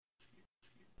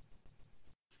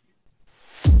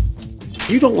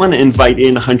You don't want to invite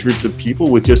in hundreds of people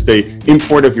with just a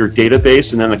import of your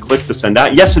database and then a click to send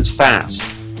out. Yes, it's fast.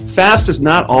 Fast is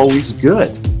not always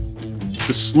good.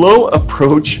 The slow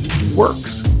approach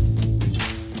works.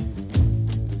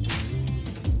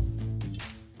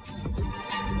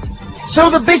 So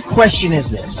the big question is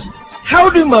this: how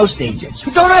do most agents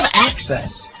who don't have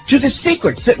access to the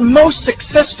secrets that most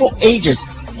successful agents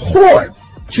hoard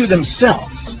to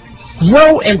themselves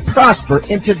grow and prosper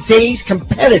in today's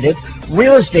competitive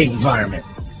real estate environment?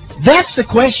 That's the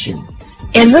question.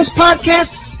 And this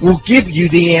podcast will give you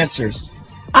the answers.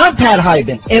 I'm Pat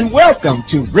Hiban, and welcome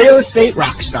to Real Estate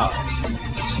Rockstars.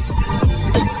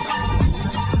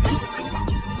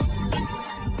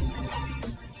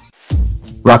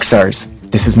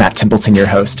 Rockstars, this is Matt Templeton, your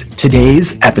host.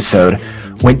 Today's episode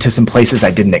went to some places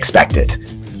I didn't expect it.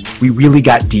 We really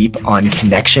got deep on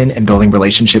connection and building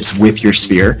relationships with your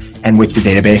sphere and with the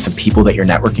database of people that you're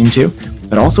networking to.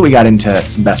 But also we got into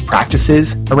some best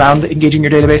practices around engaging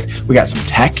your database. We got some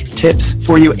tech tips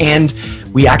for you, and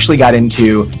we actually got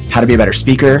into how to be a better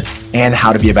speaker and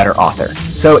how to be a better author.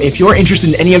 So if you're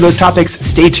interested in any of those topics,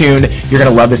 stay tuned. You're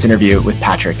going to love this interview with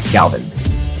Patrick Galvin.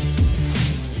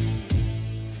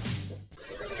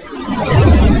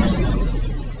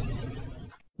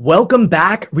 Welcome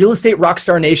back, Real Estate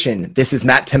Rockstar Nation. This is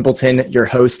Matt Templeton, your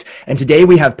host, and today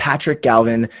we have Patrick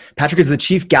Galvin. Patrick is the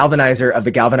chief galvanizer of the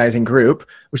Galvanizing Group,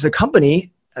 which is a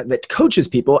company that coaches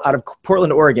people out of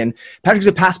Portland, Oregon. Patrick's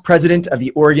a past president of the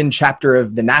Oregon chapter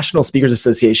of the National Speakers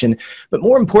Association, but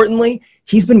more importantly,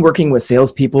 he's been working with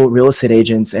salespeople, real estate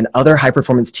agents, and other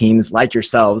high-performance teams like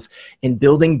yourselves in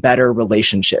building better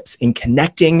relationships, in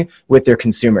connecting with their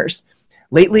consumers.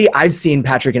 Lately, I've seen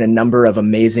Patrick in a number of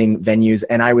amazing venues,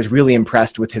 and I was really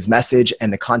impressed with his message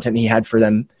and the content he had for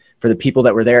them, for the people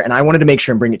that were there, and I wanted to make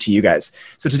sure and bring it to you guys.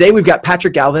 So today we've got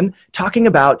Patrick Galvin talking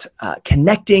about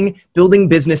connecting, building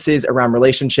businesses around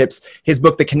relationships. His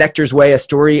book, The Connector's Way, a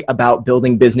story about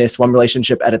building business one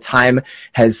relationship at a time,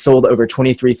 has sold over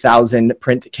 23,000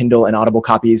 print, Kindle, and Audible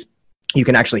copies. You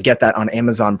can actually get that on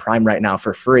Amazon Prime right now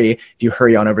for free if you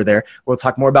hurry on over there. We'll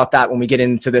talk more about that when we get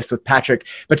into this with Patrick.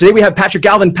 But today we have Patrick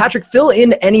Galvin. Patrick, fill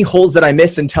in any holes that I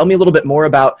missed and tell me a little bit more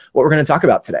about what we're going to talk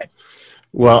about today.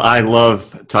 Well, I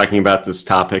love talking about this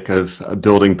topic of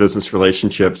building business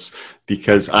relationships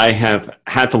because I have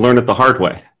had to learn it the hard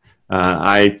way.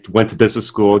 I went to business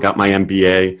school, got my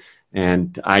MBA,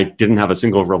 and I didn't have a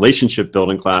single relationship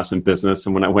building class in business.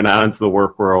 And when I went out into the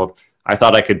work world, I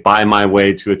thought I could buy my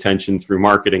way to attention through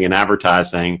marketing and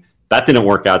advertising. That didn't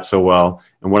work out so well.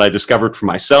 And what I discovered for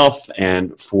myself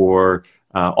and for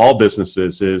all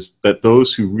businesses is that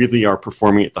those who really are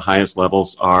performing at the highest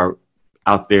levels are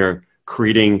out there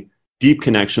creating deep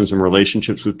connections and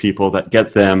relationships with people that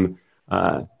get them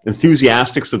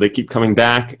enthusiastic so they keep coming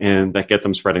back and that get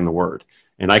them spreading the word.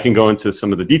 And I can go into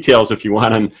some of the details if you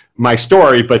want on my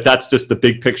story, but that's just the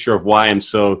big picture of why I'm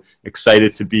so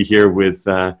excited to be here with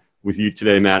you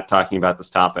today, Matt, talking about this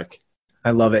topic. I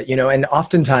love it. And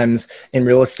oftentimes in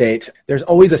real estate, there's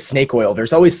always a snake oil.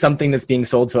 There's always something that's being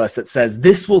sold to us that says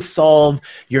this will solve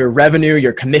your revenue,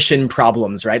 your commission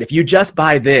problems, right? If you just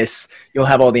buy this, you'll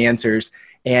have all the answers.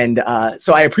 And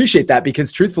so I appreciate that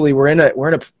because truthfully, we're in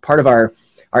a part of our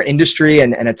industry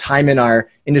and a time in our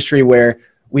industry where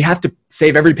we have to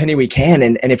save every penny we can.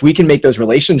 And if we can make those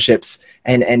relationships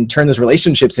and turn those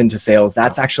relationships into sales,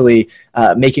 that's actually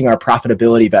making our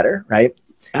profitability better, right?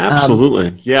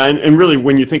 Absolutely. Yeah. And really,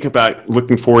 when you think about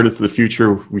looking forward into the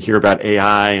future, we hear about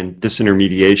AI and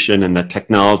disintermediation and that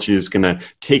technology is going to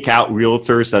take out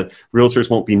realtors, that realtors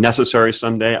won't be necessary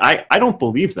someday. I don't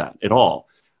believe that at all.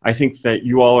 I think that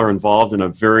you all are involved in a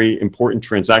very important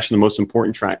transaction, the most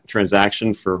important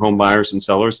transaction for home buyers and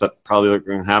sellers that probably they're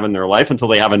going to have in their life until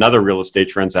they have another real estate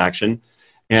transaction.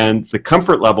 And the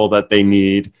comfort level that they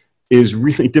need is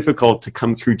really difficult to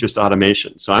come through just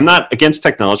automation. So I'm not against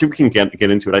technology. We can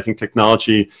get into it. I think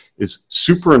technology is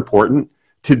super important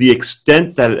to the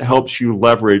extent that it helps you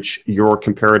leverage your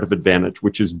comparative advantage,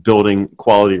 which is building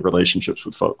quality relationships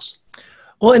with folks.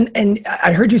 Well, and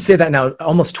I heard you say that now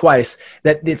almost twice,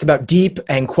 that it's about deep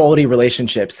and quality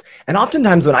relationships. And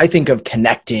oftentimes when I think of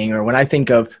connecting or when I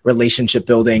think of relationship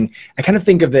building, I kind of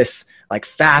think of this like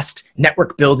fast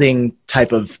network building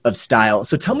type of style.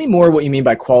 So tell me more what you mean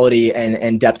by quality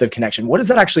and depth of connection. What does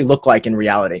that actually look like in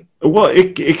reality? Well,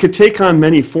 it could take on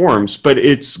many forms, but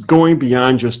it's going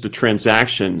beyond just a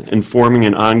transaction and forming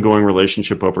an ongoing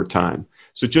relationship over time.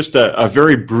 So just a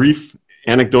very brief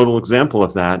anecdotal example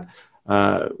of that.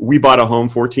 We bought a home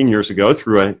 14 years ago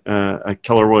through a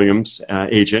Keller Williams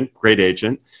agent, great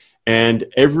agent. And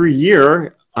every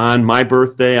year on my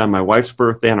birthday, on my wife's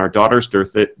birthday, on our daughter's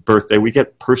birthday, we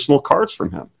get personal cards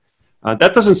from him.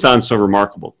 That doesn't sound so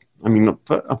remarkable. I mean,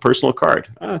 a personal card.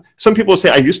 Some people say,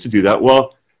 I used to do that.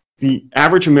 Well, the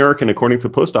average American, according to the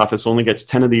post office, only gets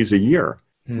 10 of these a year.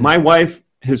 My wife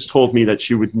has told me that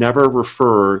she would never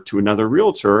refer to another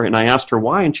realtor. And I asked her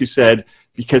why. And she said,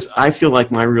 because I feel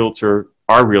like our realtor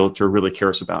really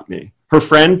cares about me. Her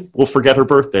friend will forget her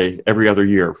birthday every other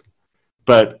year,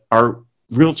 but our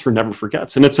realtor never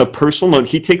forgets. And it's a personal note.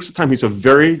 He takes the time. He's a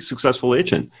very successful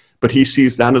agent, but he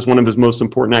sees that as one of his most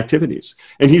important activities.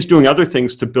 And he's doing other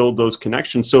things to build those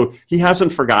connections. So he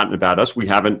hasn't forgotten about us. We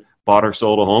haven't bought or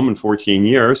sold a home in 14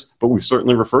 years, but we've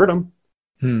certainly referred him.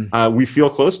 We feel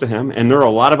close to him. And there are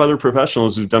a lot of other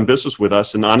professionals who've done business with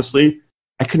us. And honestly,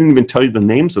 I couldn't even tell you the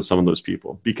names of some of those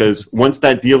people, because once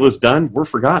that deal is done, we're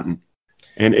forgotten.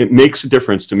 And it makes a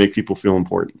difference to make people feel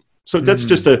important. So that's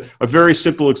just a very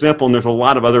simple example. And there's a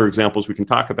lot of other examples we can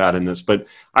talk about in this. But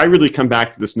I really come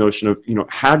back to this notion of,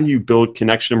 how do you build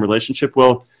connection and relationship?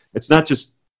 Well, it's not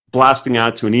just blasting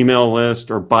out to an email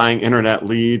list or buying internet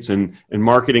leads and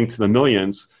marketing to the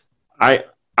millions.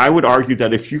 I would argue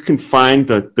that if you can find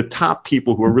the top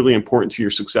people who are really important to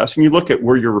your success, and you look at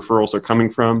where your referrals are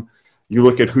coming from, you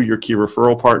look at who your key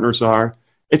referral partners are,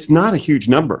 it's not a huge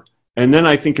number. And then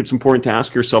I think it's important to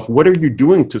ask yourself, what are you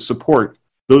doing to support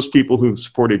those people who've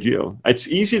supported you? It's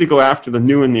easy to go after the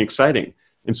new and the exciting.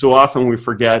 And so often we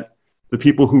forget the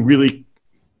people who really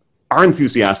are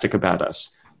enthusiastic about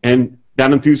us. And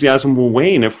that enthusiasm will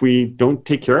wane if we don't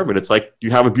take care of it. It's like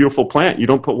you have a beautiful plant, you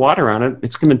don't put water on it,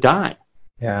 it's going to die.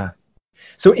 Yeah.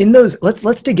 So in those,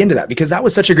 let's dig into that, because that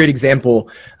was such a great example,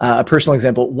 a personal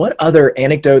example. What other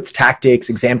anecdotes, tactics,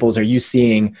 examples are you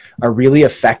seeing are really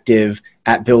effective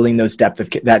at building that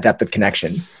depth of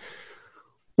connection?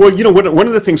 Well, one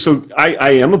of the things, so I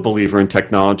am a believer in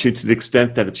technology to the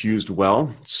extent that it's used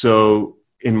well. So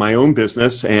in my own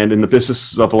business and in the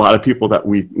businesses of a lot of people that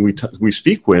we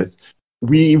speak with,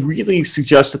 we really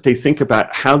suggest that they think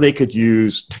about how they could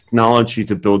use technology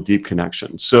to build deep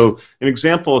connections. So an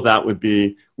example of that would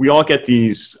be, we all get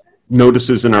these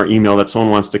notices in our email that someone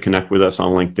wants to connect with us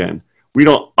on LinkedIn. We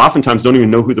oftentimes don't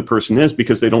even know who the person is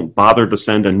because they don't bother to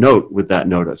send a note with that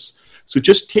notice. So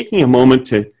just taking a moment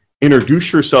to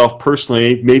introduce yourself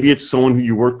personally, maybe it's someone who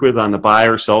you worked with on the buy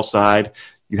or sell side,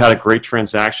 you had a great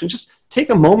transaction, just take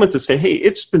a moment to say, hey,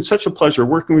 it's been such a pleasure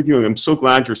working with you. I'm so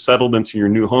glad you're settled into your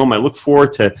new home. I look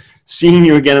forward to seeing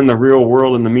you again in the real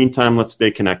world. In the meantime, let's stay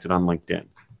connected on LinkedIn.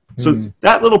 So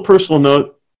that little personal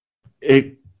note,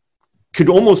 it could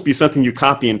almost be something you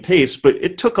copy and paste, but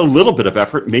it took a little bit of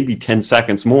effort, maybe 10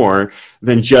 seconds more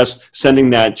than just sending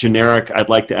that generic, I'd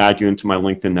like to add you into my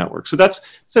LinkedIn network. So that's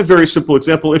a very simple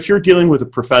example. If you're dealing with a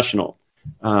professional,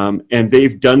 and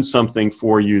they've done something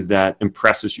for you that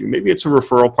impresses you. Maybe it's a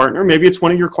referral partner. Maybe it's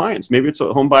one of your clients. Maybe it's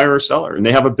a home buyer or seller, and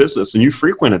they have a business, and you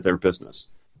frequented their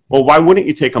business. Well, why wouldn't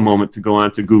you take a moment to go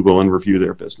onto Google and review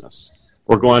their business?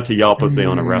 Or go onto Yelp if they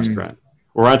own a restaurant?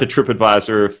 Or onto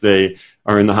TripAdvisor if they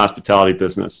are in the hospitality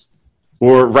business?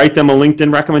 Or write them a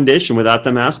LinkedIn recommendation without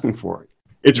them asking for it.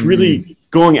 It's really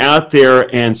going out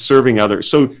there and serving others.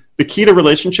 So the key to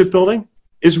relationship building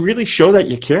is really show that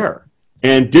you care.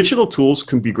 And digital tools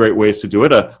can be great ways to do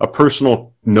it. A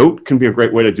personal note can be a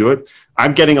great way to do it.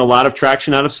 I'm getting a lot of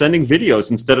traction out of sending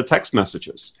videos instead of text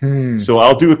messages. So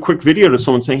I'll do a quick video to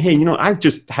someone saying, hey, I've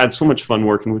just had so much fun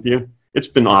working with you. It's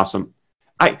been awesome.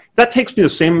 That takes me the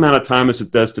same amount of time as it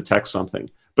does to text something.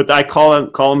 But I call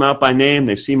them out by name.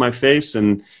 They see my face,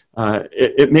 and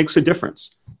it makes a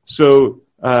difference. So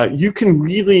you can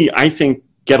really, I think,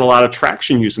 get a lot of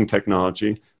traction using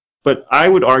technology. But I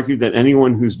would argue that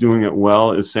anyone who's doing it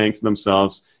well is saying to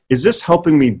themselves, is this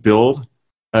helping me build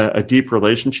a deep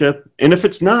relationship? And if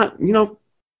it's not, you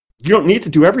don't need to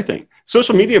do everything.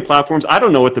 Social media platforms, I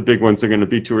don't know what the big ones are going to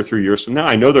be 2 or 3 years from now.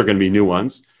 I know there are going to be new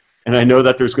ones. And I know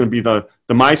that there's going to be the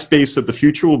MySpace of the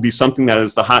future will be something that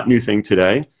is the hot new thing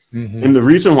today. And the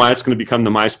reason why it's going to become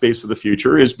the MySpace of the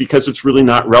future is because it's really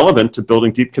not relevant to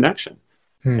building deep connection.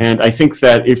 And I think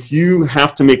that if you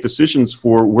have to make decisions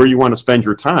for where you want to spend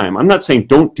your time, I'm not saying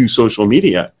don't do social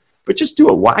media, but just do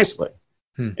it wisely.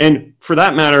 And for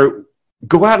that matter,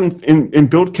 go out and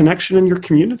build connection in your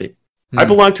community. I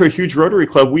belong to a huge Rotary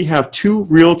Club. We have 2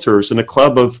 realtors in a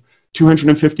club of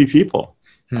 250 people.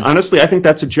 Honestly, I think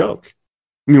that's a joke.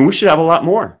 I mean, we should have a lot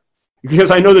more,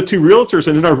 because I know the 2 realtors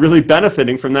in it are really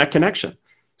benefiting from that connection.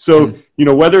 So,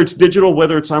 whether it's digital,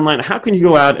 whether it's online, how can you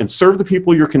go out and serve the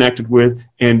people you're connected with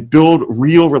and build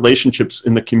real relationships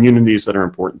in the communities that are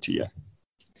important to you?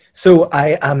 So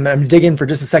I'm digging for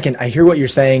just a second. I hear what you're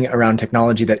saying around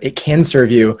technology, that it can serve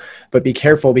you, but be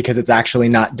careful because it's actually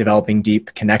not developing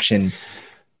deep connection.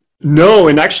 No,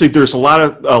 and actually there's a lot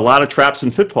of traps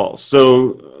and pitfalls.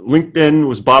 So LinkedIn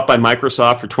was bought by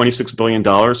Microsoft for $26 billion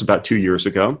about 2 years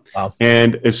ago. Wow.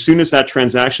 And as soon as that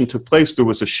transaction took place, there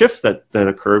was a shift that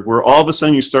occurred where all of a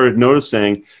sudden you started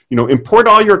noticing, import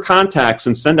all your contacts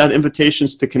and send out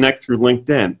invitations to connect through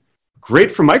LinkedIn.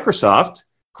 Great for Microsoft,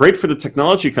 great for the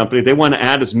technology company. They want to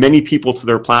add as many people to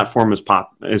their platform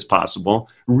as possible.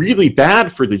 Really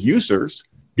bad for the users,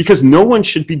 because no one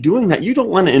should be doing that. You don't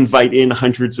want to invite in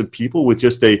hundreds of people with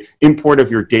just a import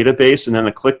of your database and then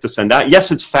a click to send out.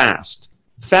 Yes, it's fast.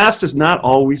 Fast is not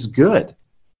always good.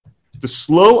 The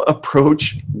slow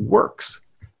approach works.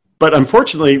 But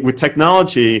unfortunately, with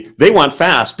technology, they want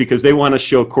fast because they want to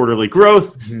show quarterly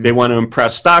growth. Mm-hmm. They want to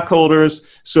impress stockholders.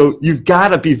 So you've got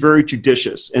to be very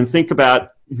judicious and think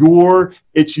about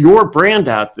it's your brand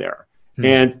out there. Mm-hmm.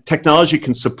 And technology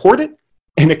can support it,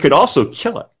 and it could also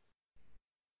kill it.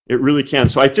 It really can.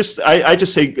 So I just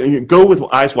say go with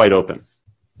eyes wide open.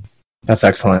 That's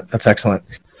excellent. That's excellent.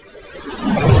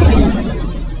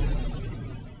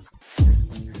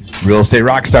 Real Estate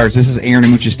Rockstars, this is Aaron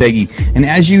Amuchastegui. And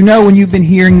as you know, when you've been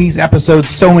hearing these episodes,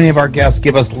 so many of our guests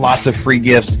give us lots of free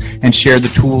gifts and share the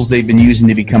tools they've been using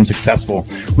to become successful.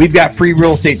 We've got free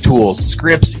real estate tools,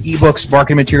 scripts, ebooks,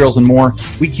 marketing materials, and more.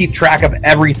 We keep track of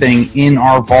everything in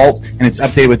our vault, and it's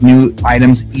updated with new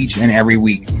items each and every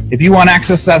week. If you want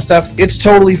access to that stuff, it's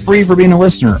totally free for being a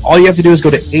listener. All you have to do is go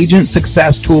to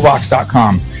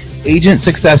agentsuccesstoolbox.com,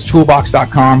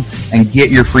 agentsuccesstoolbox.com, and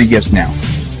get your free gifts now.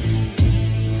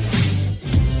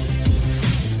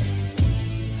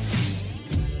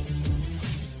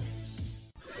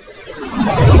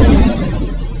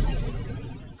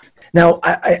 Now,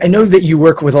 I know that you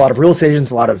work with a lot of real estate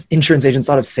agents, a lot of insurance agents,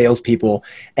 a lot of salespeople,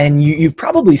 and you've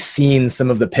probably seen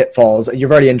some of the pitfalls. You've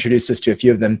already introduced us to a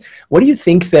few of them. What do you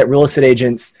think that real estate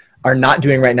agents are not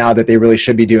doing right now that they really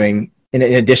should be doing in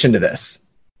addition to this?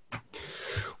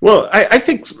 Well, I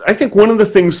think one of the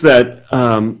things that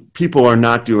people are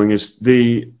not doing is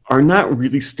they are not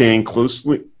really staying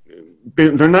closely.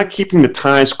 They're not keeping the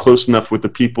ties close enough with the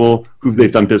people who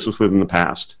they've done business with in the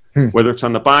past. Whether it's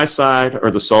on the buy side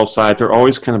or the sell side, they're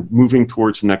always kind of moving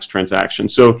towards the next transaction.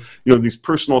 So, these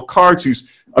personal cards, these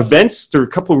events, there are a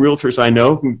couple of realtors I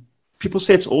know who people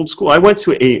say it's old school. I went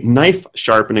to a knife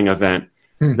sharpening event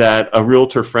that a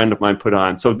realtor friend of mine put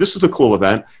on. So this was a cool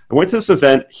event. I went to this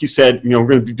event. He said, we're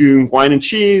going to be doing wine and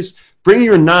cheese. Bring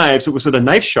your knives. It was at a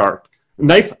knife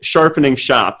sharpening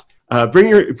shop.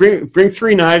 Bring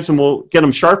 3 knives and we'll get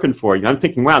them sharpened for you. I'm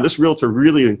thinking, wow, this realtor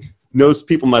really knows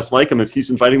people must like him if he's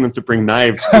inviting them to bring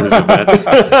knives to his event.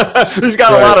 He's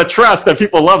got a lot of trust that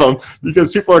people love him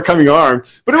because people are coming armed.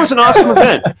 But it was an awesome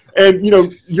event. And,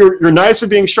 your knives were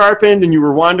being sharpened and you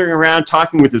were wandering around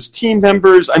talking with his team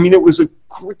members. I mean, it was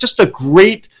just a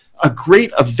great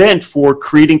event for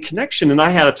creating connection. And I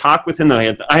had a talk with him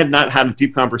that I had not had a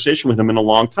deep conversation with him in a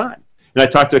long time. And I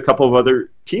talked to a couple of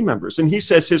other team members. And he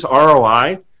says his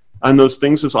ROI on those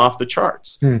things is off the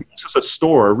charts. This was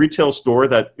a retail store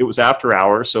that it was after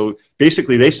hours. So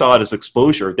basically they saw it as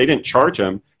exposure. They didn't charge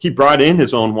him. He brought in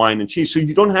his own wine and cheese. So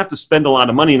you don't have to spend a lot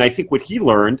of money. And I think what he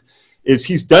learned is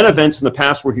he's done events in the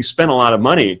past where he spent a lot of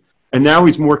money. And now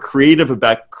he's more creative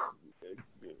about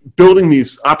building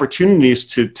these opportunities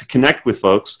to connect with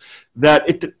folks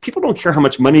that people don't care how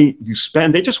much money you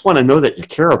spend. They just want to know that you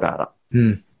care about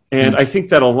them. And I think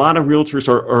that a lot of realtors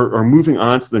are moving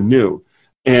on to the new.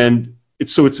 And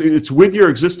it's with your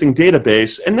existing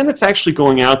database, and then it's actually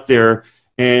going out there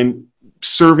and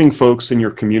serving folks in your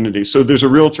community. So there's a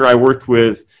realtor I worked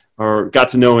with or got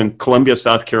to know in Columbia,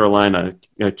 South Carolina,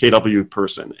 a KW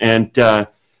person. And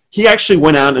he actually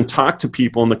went out and talked to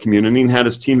people in the community and had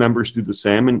his team members do the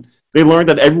same. And they learned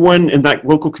that everyone in that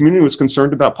local community was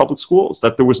concerned about public schools,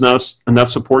 that there was not enough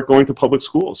support going to public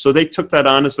schools. So they took that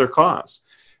on as their cause.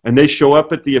 And they show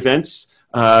up at the events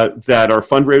that are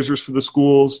fundraisers for the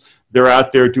schools. They're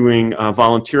out there doing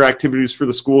volunteer activities for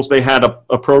the schools. They had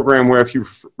a program where if you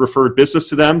referred business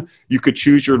to them, you could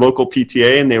choose your local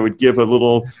PTA and they would give a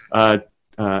little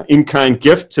in-kind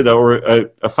gift or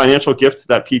a financial gift to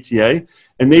that PTA.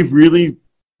 And they've really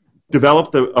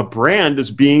developed a brand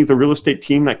as being the real estate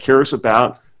team that cares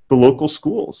about the local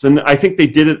schools. And I think they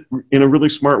did it in a really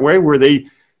smart way where they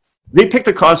picked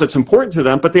a cause that's important to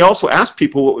them, but they also asked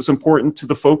people what was important to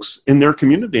the folks in their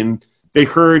community. And they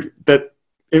heard that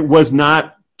it was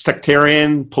not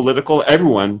sectarian, political.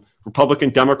 Everyone, Republican,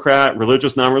 Democrat,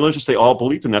 religious, non-religious, they all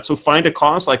believed in that. So find a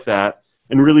cause like that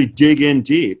and really dig in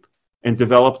deep and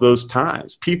develop those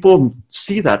ties. People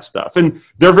see that stuff, and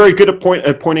they're very good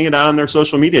at pointing it out on their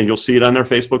social media. And you'll see it on their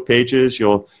Facebook pages.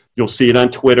 You'll see it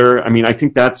on Twitter. I mean, I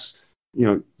think that's,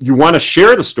 you want to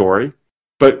share the story,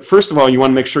 but first of all, you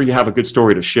want to make sure you have a good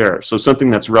story to share. So something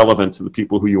that's relevant to the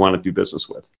people who you want to do business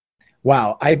with.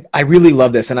 Wow. I really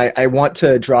love this. And I want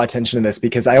to draw attention to this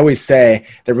because I always say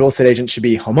that real estate agents should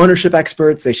be homeownership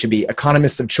experts. They should be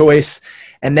economists of choice.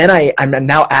 And then I'm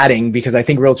now adding, because I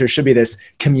think realtors should be this,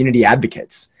 community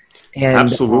advocates. And,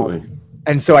 absolutely.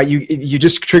 And so you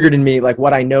just triggered in me like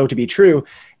what I know to be true.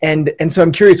 And so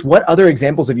I'm curious, what other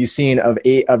examples have you seen of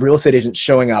real estate agents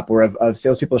showing up, or of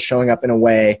salespeople showing up in a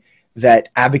way that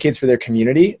advocates for their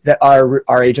community that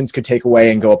our agents could take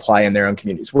away and go apply in their own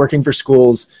communities, working for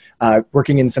schools,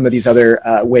 working in some of these other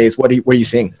ways? What are you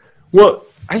seeing? Well,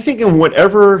 I think in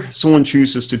whatever someone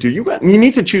chooses to do, you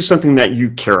need to choose something that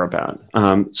you care about.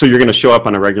 So you're going to show up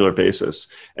on a regular basis.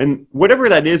 And whatever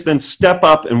that is, then step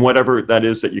up in whatever that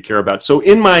is that you care about. So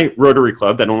in my Rotary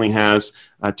Club that only has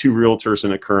 2 realtors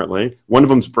in it currently, one of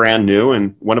them's brand new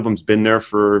and one of them's been there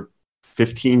for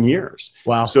 15 years.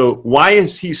 Wow. So why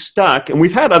is he stuck? And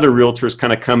we've had other realtors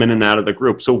kind of come in and out of the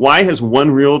group. So why has one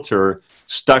realtor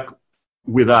stuck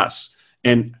with us?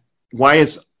 And why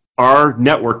has our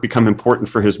network become important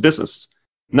for his business?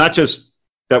 Not just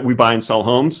that we buy and sell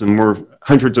homes and we're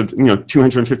hundreds of,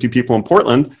 250 people in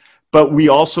Portland, but we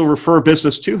also refer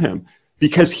business to him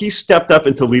because he stepped up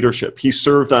into leadership. He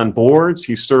served on boards,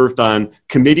 he served on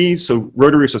committees. So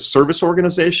Rotary is a service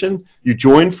organization. You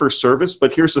join for service,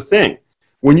 but here's the thing.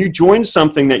 When you join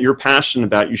something that you're passionate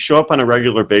about, you show up on a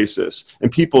regular basis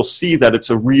and people see that it's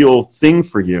a real thing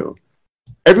for you.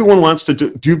 Everyone wants to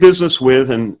do business with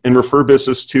and refer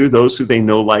business to those who they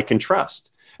know, like, and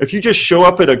trust. If you just show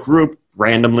up at a group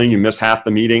randomly, you miss half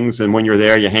the meetings, and when you're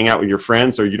there, you hang out with your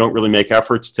friends, or you don't really make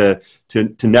efforts to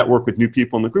network with new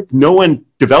people in the group, no one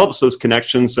develops those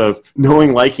connections of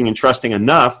knowing, liking, and trusting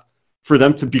enough for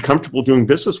them to be comfortable doing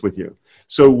business with you.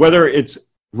 So whether it's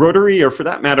Rotary or, for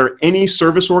that matter, any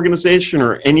service organization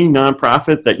or any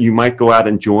nonprofit that you might go out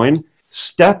and join,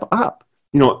 step up.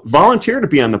 Volunteer to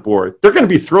be on the board. They're going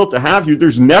to be thrilled to have you.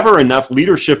 There's never enough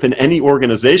leadership in any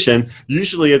organization.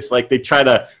 Usually it's like they try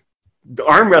to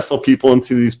arm wrestle people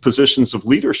into these positions of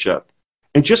leadership.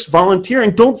 And just volunteer,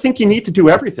 and don't think you need to do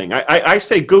everything. I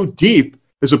say go deep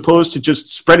as opposed to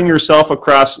just spreading yourself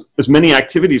across as many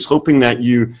activities, hoping that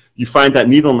you find that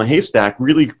needle in the haystack.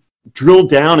 Really drill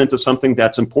down into something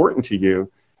that's important to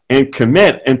you and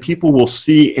commit, and people will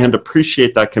see and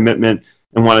appreciate that commitment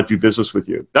and want to do business with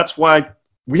you. That's why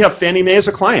we have Fannie Mae as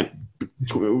a client.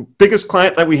 Biggest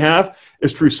client that we have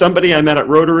is through somebody I met at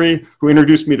Rotary who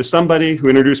introduced me to somebody who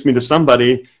introduced me to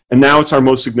somebody, and now it's our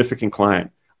most significant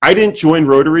client. I didn't join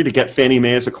Rotary to get Fannie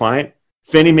Mae as a client.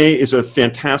 Fannie Mae is a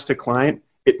fantastic client.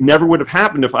 It never would have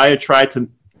happened if I had tried to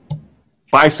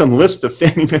buy some list of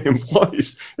Fannie Mae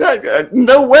employees.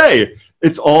 No way.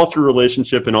 It's all through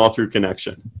relationship and all through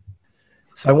connection.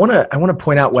 So I want to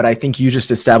point out what I think you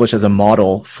just established as a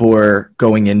model for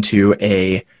going into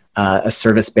a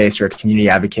service-based or a community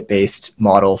advocate-based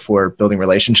model for building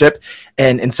relationship.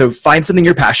 And so find something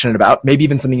you're passionate about, maybe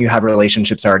even something you have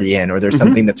relationships already in, or there's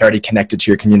something that's already connected to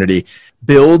your community.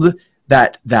 Build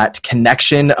that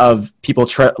connection of people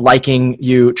liking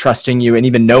you, trusting you, and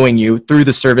even knowing you through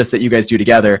the service that you guys do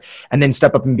together, and then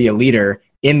step up and be a leader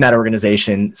in that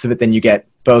organization so that then you get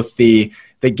both the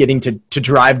getting to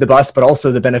drive the bus, but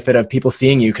also the benefit of people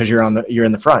seeing you because you're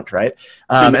in the front, right?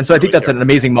 And so I think that's an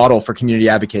amazing model for community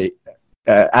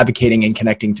advocating and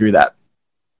connecting through that.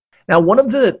 Now, one of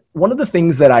the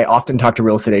things that I often talk to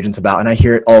real estate agents about, and I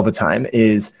hear it all the time,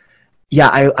 is,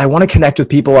 I want to connect with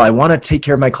people. I want to take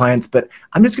care of my clients, but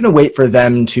I'm just going to wait for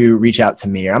them to reach out to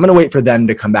me, or I'm going to wait for them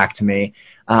to come back to me.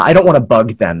 I don't want to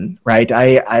bug them, right?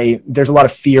 There's a lot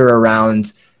of fear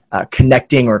around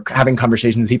connecting or having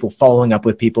conversations with people, following up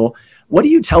with people. What do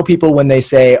you tell people when they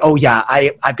say, oh yeah,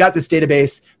 I've got this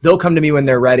database, they'll come to me when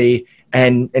they're ready,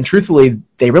 and truthfully,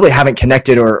 they really haven't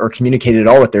connected or communicated at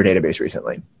all with their database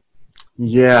recently?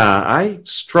 Yeah, I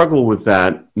struggle with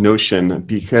that notion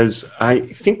because I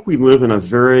think we live in a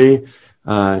very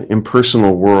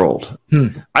impersonal world.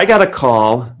 I got a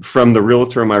call from the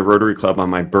realtor in my Rotary Club on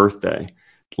my birthday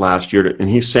last year, and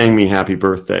he sang me happy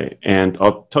birthday. And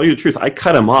I'll tell you the truth, I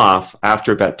cut him off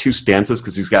after about 2 stanzas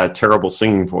because he's got a terrible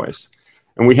singing voice.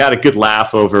 And we had a good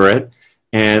laugh over it.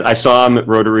 And I saw him at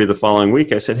Rotary the following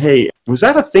week. I said, hey, was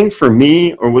that a thing for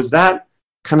me, or was that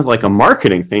kind of like a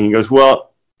marketing thing? He goes,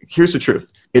 well, here's the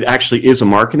truth. It actually is a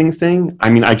marketing thing. I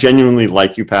mean, I genuinely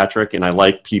like you, Patrick, and I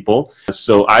like people.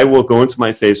 So I will go into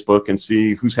my Facebook and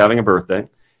see who's having a birthday,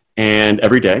 and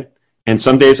every day. And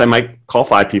some days I might call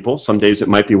 5 people. Some days it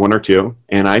might be 1 or 2.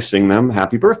 And I sing them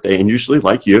happy birthday. And usually,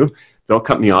 like you, they'll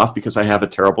cut me off because I have a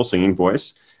terrible singing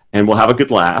voice. And we'll have a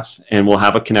good laugh. And we'll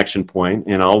have a connection point.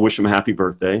 And I'll wish them a happy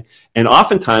birthday. And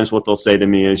oftentimes what they'll say to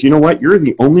me is, you know what? You're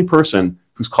the only person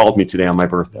who's called me today on my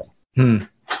birthday.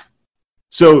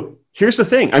 So here's the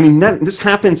thing. I mean, this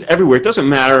happens everywhere. It doesn't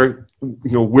matter,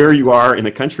 where you are in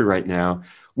the country right now.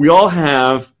 We all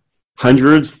have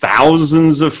hundreds,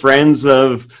 thousands of friends,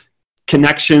 of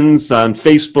connections on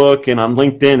Facebook and on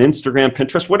LinkedIn, Instagram,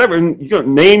 Pinterest, whatever.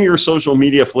 Name your social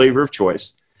media flavor of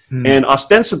choice. And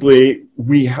ostensibly,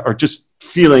 we are just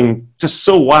feeling just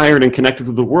so wired and connected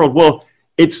with the world. Well,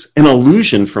 it's an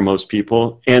illusion for most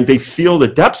people, and they feel the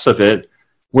depths of it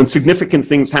when significant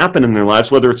things happen in their lives,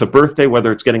 whether it's a birthday,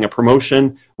 whether it's getting a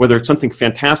promotion, whether it's something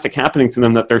fantastic happening to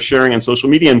them that they're sharing on social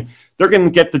media, and they're going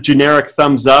to get the generic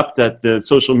thumbs up that the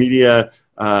social media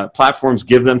platforms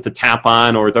give them to tap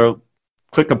on, or they'll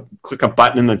click a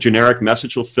button and the generic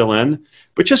message will fill in.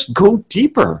 But just go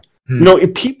deeper.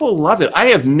 If people love it. I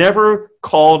have never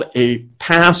called a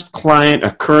past client,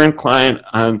 a current client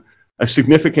on a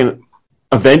significant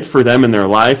event for them in their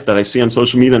life that I see on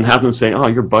social media and have them say, "Oh,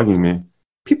 you're bugging me."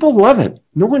 People love it.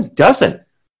 No one does it.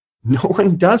 No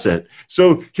one does it.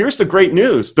 So here's the great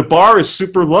news. The bar is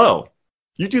super low.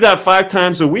 You do that 5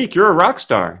 times a week, you're a rock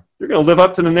star. You're going to live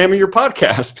up to the name of your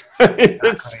podcast.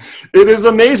 It is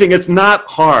amazing. It's not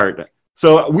hard.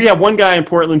 So we have one guy in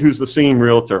Portland who's the singing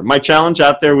realtor. My challenge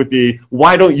out there would be,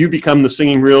 why don't you become the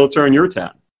singing realtor in your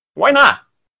town? Why not?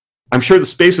 I'm sure the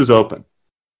space is open.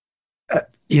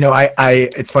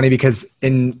 It's funny because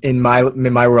in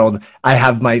my world, I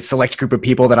have my select group of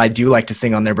people that I do like to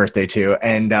sing on their birthday too.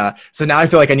 And so now I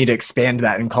feel like I need to expand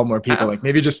that and call more people, like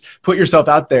maybe just put yourself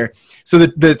out there. So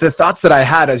the thoughts that I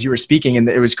had as you were speaking, and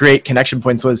it was great connection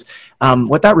points, was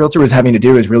what that realtor was having to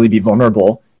do is really be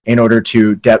vulnerable in order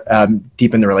to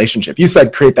deepen the relationship. You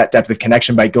said create that depth of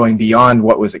connection by going beyond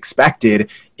what was expected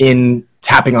in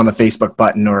tapping on the Facebook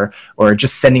button or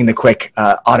just sending the quick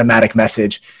automatic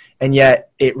message. And yet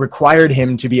it required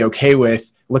him to be okay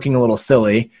with looking a little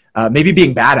silly, maybe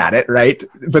being bad at it, right?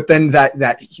 But then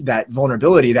that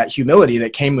vulnerability, that humility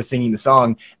that came with singing the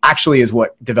song actually is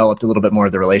what developed a little bit more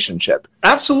of the relationship.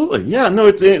 Absolutely. Yeah, no,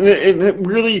 it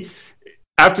really,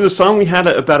 after the song, we had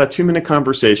about a 2-minute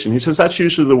conversation. He says, that's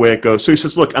usually the way it goes. So he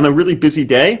says, look, on a really busy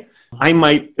day, I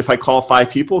might, if I call 5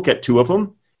 people, get 2 of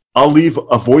them. I'll leave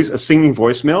a singing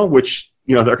voicemail, which,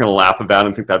 they're going to laugh about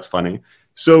and think that's funny.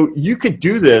 So you could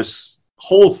do this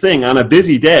whole thing on a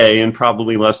busy day in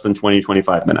probably less than 20,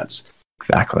 25 minutes.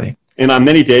 Exactly. And on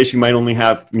many days, you might only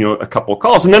have, a couple of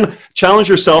calls, and then challenge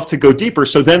yourself to go deeper.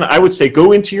 So then I would say,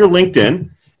 go into your LinkedIn,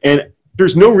 and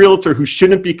there's no realtor who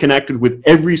shouldn't be connected with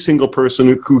every single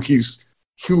person who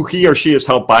he or she has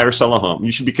helped buy or sell a home.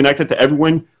 You should be connected to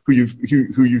everyone who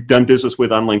you've done business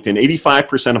with on LinkedIn.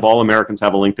 85% of all Americans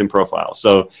have a LinkedIn profile.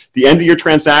 So the end of your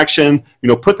transaction,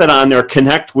 put that on there,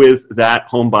 connect with that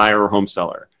home buyer or home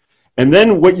seller. And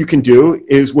then what you can do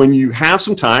is when you have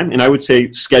some time, and I would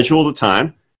say schedule the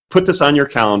time, put this on your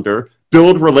calendar,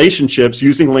 build relationships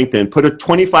using LinkedIn, put a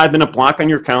 25-minute block on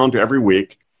your calendar every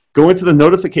week, go into the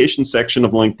notification section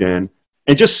of LinkedIn,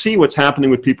 and just see what's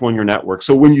happening with people in your network.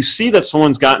 So when you see that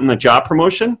someone's gotten a job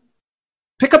promotion,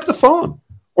 pick up the phone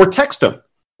or text them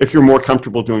if you're more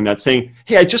comfortable doing that, saying,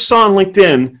 hey, I just saw on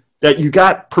LinkedIn that you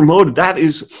got promoted. That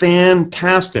is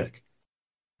fantastic.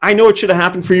 I know it should have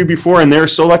happened for you before, and they're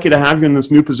so lucky to have you in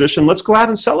this new position. Let's go out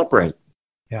and celebrate.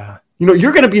 Yeah.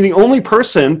 You're going to be the only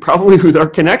person probably who they're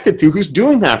connected to who's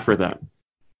doing that for them.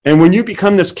 And when you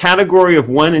become this category of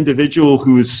one individual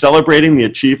who is celebrating the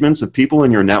achievements of people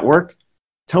in your network,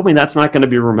 tell me that's not going to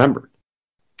be remembered.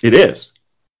 It is,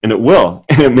 and it will,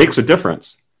 and it makes a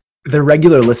difference. The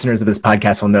regular listeners of this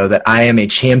podcast will know that I am a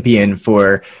champion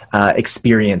for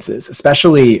experiences,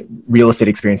 especially real estate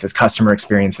experiences, customer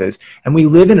experiences. And we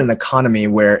live in an economy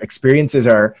where experiences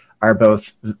are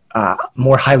both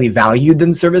more highly valued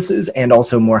than services and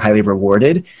also more highly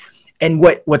rewarded. And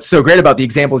what's so great about the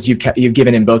examples you've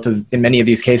given in many of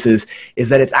these cases is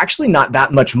that it's actually not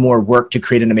that much more work to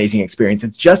create an amazing experience.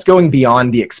 It's just going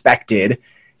beyond the expected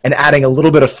and adding a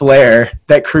little bit of flair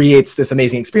that creates this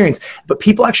amazing experience. But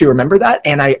people actually remember that.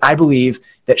 And I believe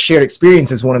that shared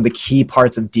experience is one of the key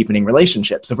parts of deepening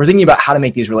relationships. So if we're thinking about how to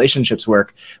make these relationships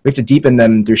work, we have to deepen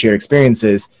them through shared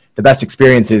experiences. The best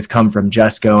experiences come from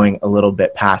just going a little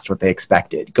bit past what they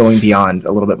expected, going beyond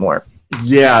a little bit more.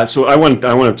 Yeah, so I want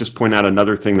to just point out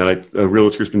another thing that a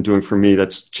realtor's been doing for me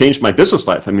that's changed my business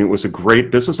life. I mean, it was a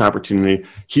great business opportunity.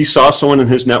 He saw someone in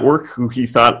his network who he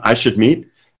thought I should meet,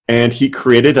 and he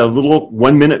created a little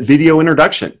 1-minute video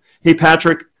introduction. Hey,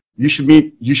 Patrick, you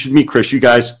should meet Chris. You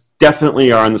guys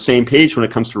definitely are on the same page when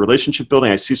it comes to relationship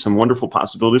building. I see some wonderful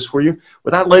possibilities for you.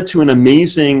 Well, that led to an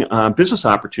amazing business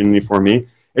opportunity for me.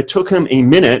 It took him a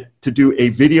minute to do a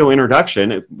video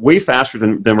introduction, way faster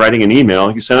than writing an email.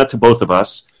 He sent it to both of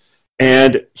us.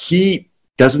 And he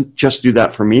doesn't just do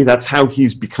that for me. That's how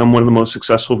he's become one of the most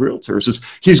successful realtors, is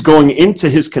he's going into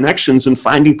his connections and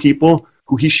finding people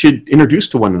who he should introduce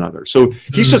to one another. So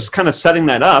he's just kind of setting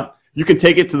that up. You can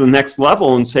take it to the next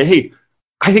level and say, hey,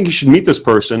 I think you should meet this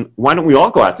person. Why don't we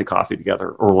all go out to coffee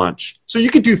together or lunch? So you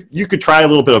could try a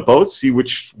little bit of both, see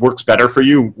which works better for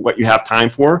you, what you have time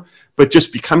for, but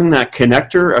just becoming that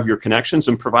connector of your connections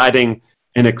and providing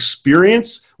an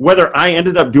experience, whether I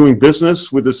ended up doing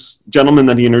business with this gentleman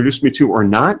that he introduced me to or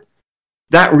not,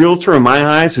 that realtor in my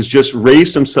eyes has just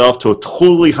raised himself to a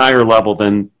totally higher level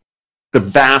than the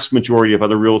vast majority of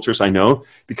other realtors I know,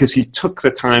 because he took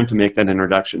the time to make that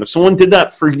introduction. If someone did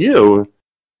that for you,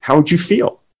 how would you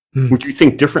feel? Would you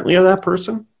think differently of that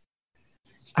person?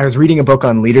 I was reading a book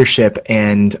on leadership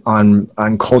and on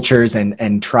cultures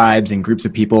and tribes and groups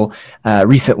of people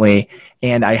recently,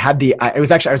 and I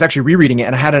was actually rereading it,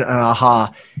 and I had an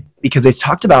aha, because they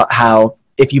talked about how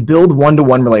if you build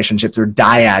one-to-one relationships, or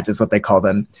dyads is what they call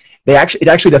them, it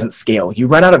actually doesn't scale. You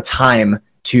run out of time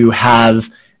to have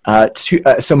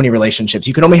so many relationships.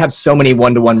 You can only have so many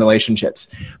one-to-one relationships.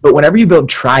 But whenever you build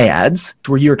triads,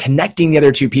 where you're connecting the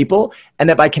other two people, and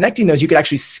that by connecting those, you could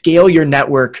actually scale your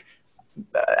network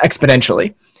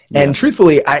exponentially. Yes. And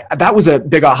truthfully, that was a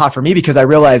big aha for me, because I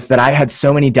realized that I had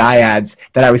so many dyads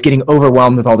that I was getting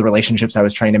overwhelmed with all the relationships I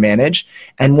was trying to manage.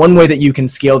 And one way that you can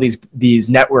scale these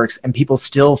networks and people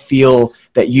still feel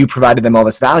that you provided them all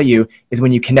this value is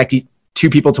when you connect two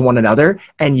people to one another,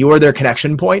 and you're their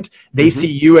connection point. They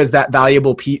see you as that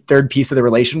valuable third piece of the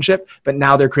relationship, but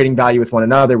now they're creating value with one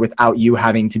another without you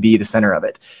having to be the center of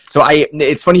it. So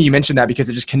it's funny you mentioned that, because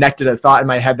it just connected a thought in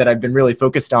my head that I've been really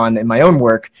focused on in my own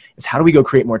work, is how do we go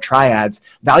create more triads,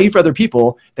 value for other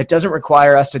people that doesn't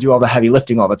require us to do all the heavy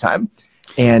lifting all the time.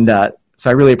 And so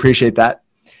I really appreciate that.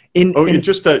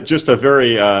 Just a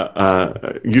very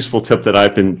useful tip that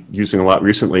I've been using a lot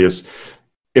recently is,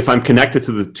 if I'm connected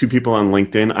to the two people on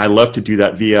LinkedIn, I love to do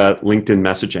that via LinkedIn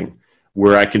messaging,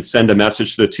 where I can send a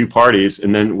message to the two parties.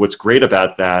 And then what's great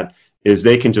about that is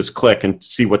they can just click and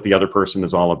see what the other person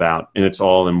is all about. And it's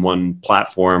all in one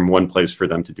platform, one place for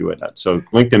them to do it at. So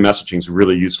LinkedIn messaging is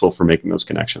really useful for making those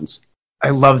connections.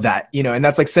 I love that. And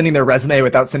that's like sending their resume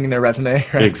without sending their resume.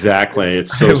 Right? Exactly.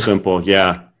 It's so simple.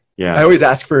 Yeah. Yeah. I always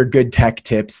ask for good tech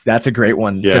tips. That's a great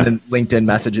one. Yeah. Sending LinkedIn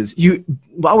messages.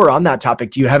 While we're on that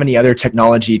topic, do you have any other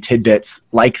technology tidbits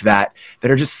like that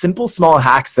are just simple, small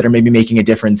hacks that are maybe making a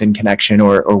difference in connection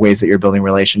or ways that you're building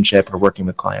relationship or working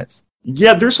with clients?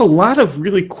 Yeah, there's a lot of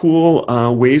really cool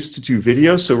ways to do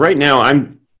video. So right now,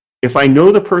 if I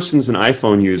know the person's an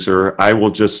iPhone user, I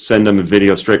will just send them a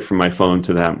video straight from my phone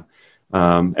to them.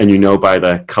 And by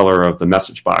the color of the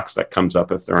message box that comes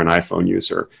up if they're an iPhone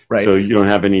user. Right. So you don't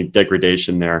have any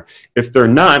degradation there. If they're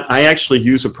not, I actually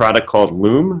use a product called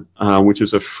Loom, which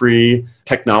is a free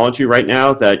technology right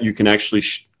now that you can actually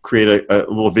create a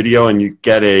little video, and you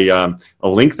get a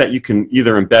link that you can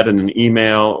either embed in an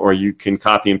email, or you can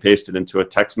copy and paste it into a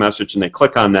text message, and they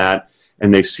click on that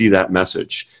and they see that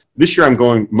message. This year, I'm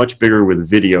going much bigger with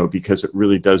video, because it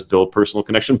really does build personal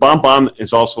connection. BombBomb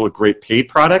is also a great paid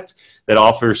product that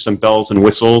offers some bells and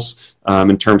whistles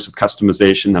in terms of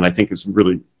customization that I think is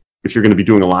really, if you're going to be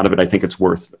doing a lot of it, I think it's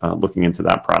worth looking into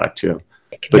that product too.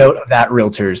 Note of that,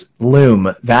 realtors,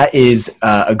 Loom. That is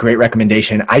a great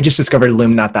recommendation. I just discovered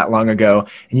Loom not that long ago,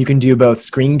 and you can do both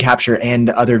screen capture and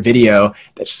other video.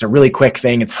 That's just a really quick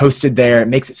thing. It's hosted there. It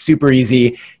makes it super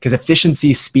easy, because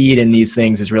efficiency, speed in these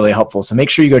things is really helpful. So make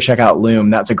sure you go check out Loom.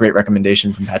 That's a great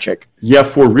recommendation from Patrick. Yeah,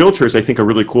 for realtors, I think a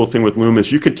really cool thing with Loom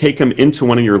is you could take them into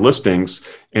one of your listings,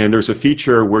 and there's a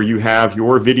feature where you have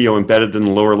your video embedded in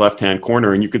the lower left-hand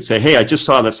corner, and you could say, hey, I just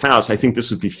saw this house. I think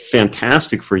this would be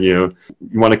fantastic for you.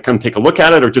 You want to come take a look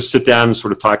at it, or just sit down and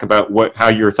sort of talk about how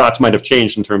your thoughts might have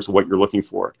changed in terms of what you're looking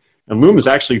for. And Loom is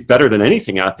actually better than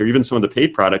anything out there, even some of the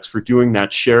paid products, for doing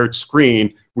that shared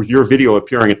screen with your video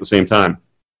appearing at the same time.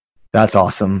 That's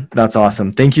awesome. That's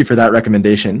awesome. Thank you for that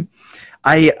recommendation.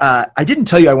 I didn't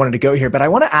tell you I wanted to go here, but I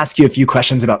want to ask you a few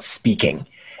questions about speaking.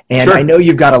 And sure. I know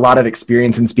you've got a lot of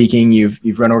experience in speaking.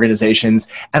 You've run organizations,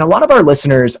 and a lot of our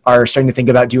listeners are starting to think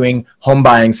about doing home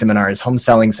buying seminars, home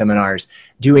selling seminars,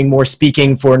 doing more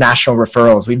speaking for national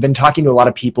referrals. We've been talking to a lot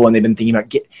of people, and they've been thinking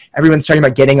about everyone's talking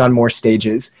about getting on more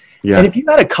stages. Yeah. And if you've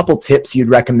got a couple tips you'd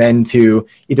recommend to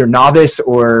either novice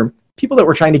or people that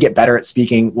were trying to get better at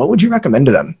speaking, what would you recommend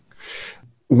to them?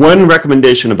 one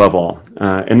recommendation above all,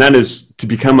 and that is to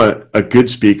become a good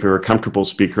speaker, a comfortable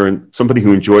speaker, and somebody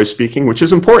who enjoys speaking, which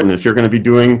is important. If you're going to be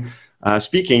doing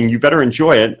speaking, you better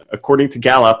enjoy it. According to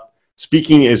Gallup,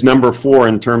 speaking is number 4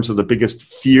 in terms of the biggest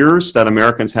fears that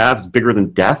Americans have. It's bigger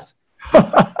than death.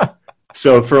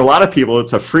 So for a lot of people,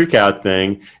 it's a freak out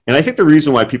thing. And I think the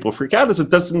reason why people freak out is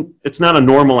it's not a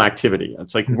normal activity.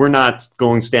 It's like we're not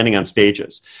standing on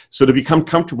stages. So to become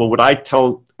comfortable, what I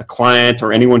tell a client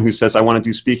or anyone who says, I want to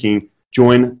do speaking,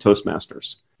 join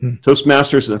Toastmasters.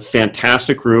 Toastmasters is a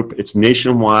fantastic group. It's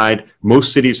nationwide.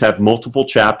 Most cities have multiple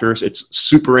chapters. It's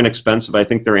super inexpensive. I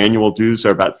think their annual dues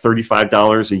are about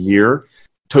 $35 a year.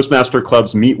 Toastmaster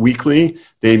clubs meet weekly.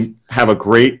 They have a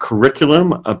great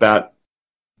curriculum about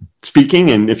speaking,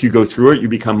 and if you go through it, you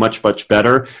become much, much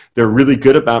better. They're really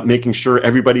good about making sure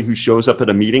everybody who shows up at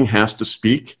a meeting has to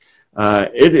speak.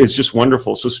 It is just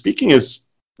wonderful. So speaking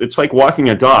it's like walking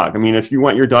a dog. I mean, if you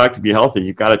want your dog to be healthy,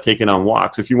 you've got to take it on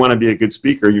walks. If you want to be a good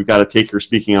speaker, you've got to take your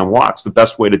speaking on walks. The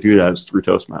best way to do that is through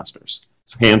Toastmasters.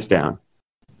 So hands down.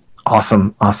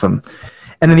 Awesome.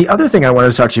 And then the other thing I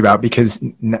wanted to talk to you about, because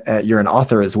you're an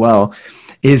author as well,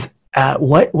 is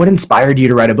what inspired you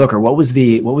to write a book, or what was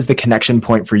the connection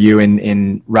point for you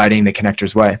in writing The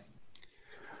Connector's Way?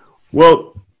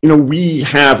 Well, we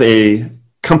have a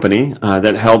company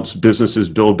that helps businesses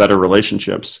build better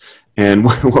relationships, and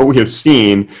what we have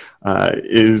seen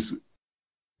is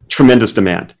tremendous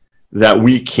demand that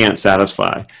we can't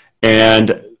satisfy.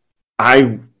 And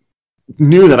I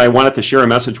knew that I wanted to share a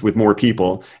message with more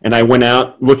people, and I went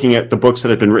out looking at the books that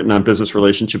had been written on business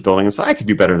relationship building and said, I could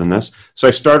do better than this. So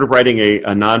I started writing a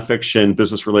nonfiction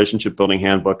business relationship building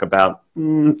handbook about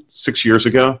 6 years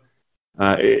ago.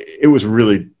 It was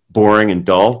really boring and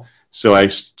dull. So I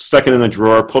stuck it in the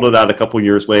drawer, pulled it out a couple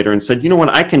years later and said, you know what,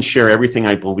 I can share everything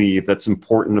I believe that's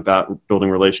important about building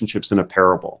relationships in a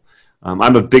parable.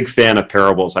 I'm a big fan of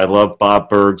parables. I love Bob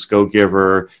Burg's Go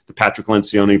Giver, the Patrick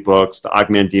Lencioni books, the Og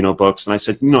Mandino books. And I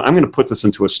said, I'm going to put this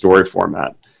into a story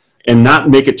format and not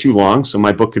make it too long. So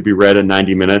my book could be read in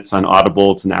 90 minutes. On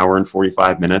Audible, it's an hour and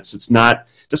 45 minutes. It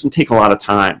doesn't take a lot of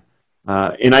time.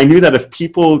 And I knew that if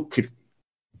people could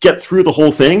get through the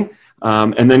whole thing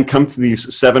and then come to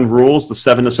these 7 rules, the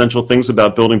 7 essential things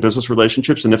about building business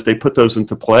relationships, and if they put those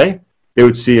into play, they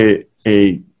would see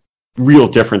a real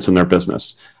difference in their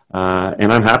business.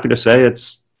 And I'm happy to say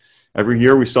every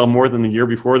year we sell more than the year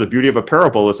before. The beauty of a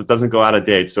parable is it doesn't go out of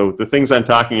date. So the things I'm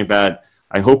talking about,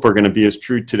 I hope are going to be as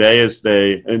true today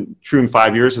and true in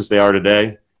 5 years as they are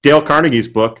today. Dale Carnegie's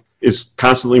book is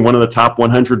constantly one of the top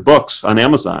 100 books on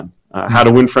Amazon, How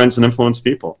to Win Friends and Influence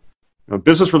People.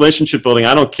 Business relationship building,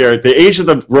 I don't care. The age of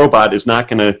the robot is not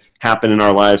going to happen in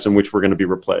our lives in which we're going to be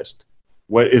replaced.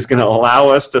 What is going to allow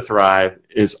us to thrive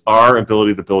is our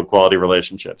ability to build quality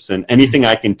relationships. And anything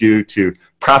I can do to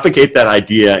propagate that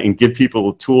idea and give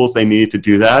people the tools they need to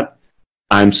do that,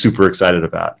 I'm super excited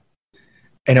about.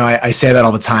 I say that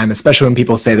all the time, especially when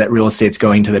people say that real estate's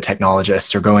going to the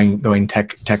technologists or going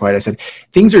tech-wide. I said,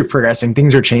 things are progressing,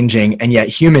 things are changing, and yet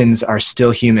humans are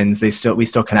still humans. We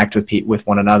still connect with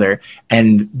one another.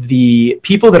 And the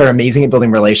people that are amazing at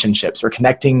building relationships or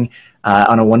connecting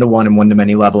on a one-to-one and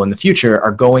one-to-many level in the future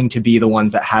are going to be the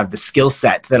ones that have the skill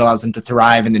set that allows them to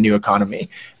thrive in the new economy.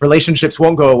 Relationships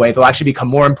won't go away. They'll actually become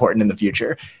more important in the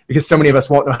future because so many of us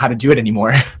won't know how to do it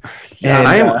anymore. Yeah,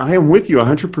 I am with you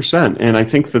 100%. And I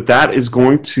think that is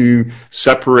going to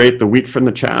separate the wheat from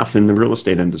the chaff in the real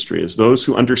estate industry, is those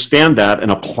who understand that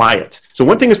and apply it. So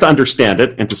one thing is to understand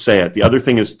it and to say it. The other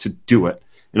thing is to do it.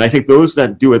 And I think those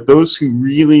that do it, those who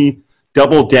really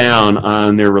double down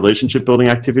on their relationship building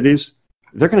activities,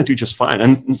 they're going to do just fine.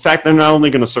 And in fact, they're not only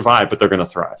going to survive, but they're going to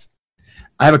thrive.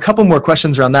 I have a couple more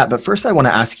questions around that. But first, I want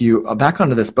to ask you back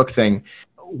onto this book thing.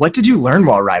 What did you learn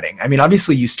while writing? I mean,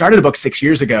 obviously, you started a book 6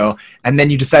 years ago, and then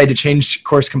you decided to change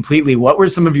course completely. What were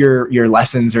some of your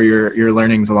lessons or your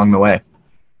learnings along the way?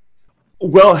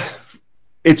 Well,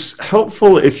 it's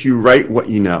helpful if you write what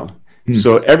you know.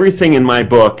 So everything in my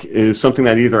book is something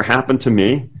that either happened to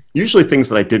me, usually things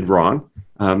that I did wrong.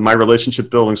 My relationship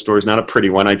building story is not a pretty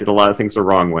one. I did a lot of things the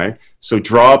wrong way. So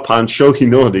show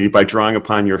humility by drawing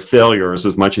upon your failures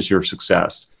as much as your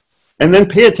success. And then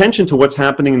pay attention to what's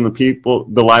happening in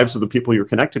the lives of the people you're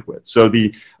connected with. So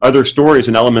the other stories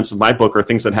and elements of my book are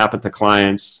things that happen to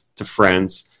clients, to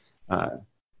friends.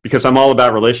 Because I'm all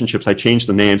about relationships, I changed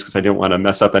the names because I didn't want to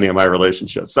mess up any of my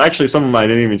relationships. Actually, some of them I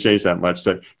didn't even change that much.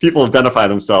 So people identify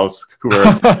themselves who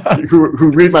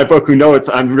read my book, who know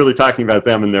I'm really talking about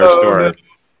them and their story.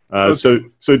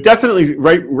 So definitely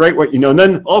write what you know, and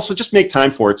then also just make time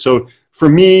for it. So for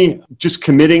me, just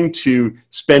committing to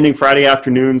spending Friday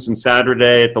afternoons and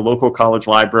Saturday at the local college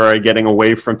library, getting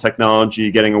away from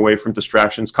technology, getting away from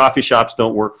distractions. Coffee shops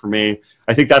don't work for me.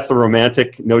 I think that's the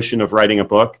romantic notion of writing a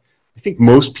book. I think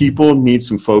most people need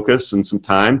some focus and some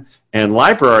time. And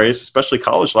libraries, especially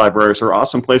college libraries, are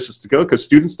awesome places to go because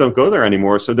students don't go there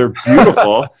anymore. So they're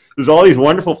beautiful. There's all these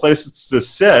wonderful places to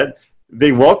sit.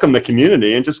 They welcome the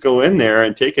community, and just go in there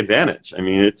and take advantage. I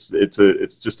mean, it's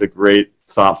just a great,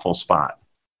 thoughtful spot.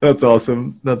 That's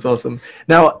awesome. That's awesome.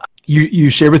 Now, you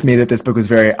shared with me that this book was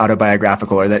very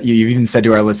autobiographical, or that you've even said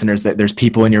to our listeners that there's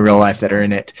people in your real life that are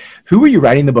in it. Who were you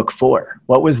writing the book for?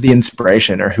 What was the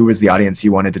inspiration, or who was the audience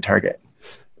you wanted to target?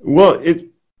 Well, in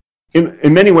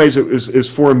many ways, it was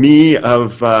for me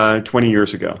of 20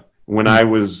 years ago. When I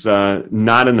was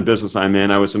not in the business I'm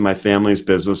in, I was in my family's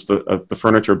business, the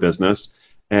furniture business,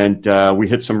 and we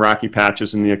hit some rocky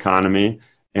patches in the economy,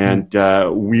 and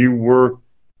we were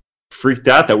freaked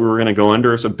out that we were going to go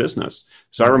under as a business.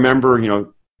 So I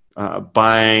remember,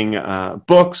 buying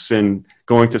books and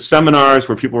going to seminars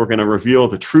where people were going to reveal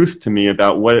the truth to me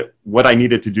about what I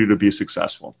needed to do to be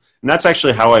successful. And that's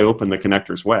actually how I opened the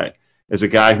Connector's Way. As a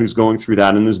guy who's going through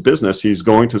that in his business, he's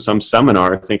going to some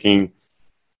seminar thinking,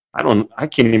 I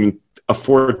can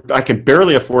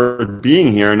barely afford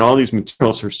being here, and all these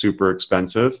materials are super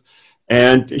expensive.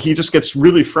 And he just gets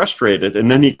really frustrated. And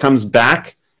then he comes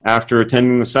back after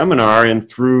attending the seminar, and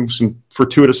through some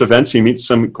fortuitous events, he meets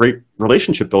some great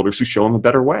relationship builders who show him a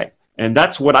better way. And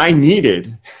that's what I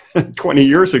needed 20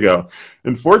 years ago.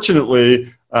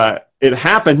 Unfortunately, it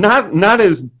happened not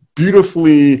as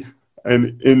beautifully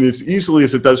and as easily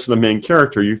as it does for the main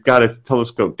character. You've got to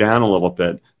telescope down a little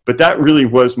bit. But that really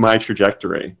was my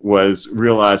trajectory, was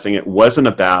realizing it wasn't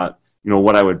about,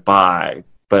 what I would buy,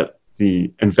 but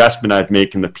the investment I'd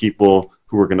make in the people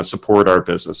who were going to support our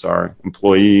business, our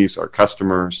employees, our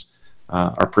customers,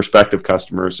 our prospective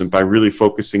customers. And by really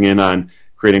focusing in on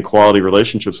creating quality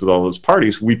relationships with all those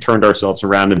parties, we turned ourselves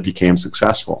around and became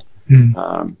successful.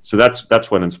 So that's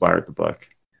what inspired the book.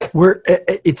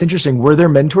 It's interesting. Were there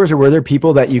mentors, or were there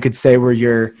people that you could say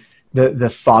were the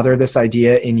father of this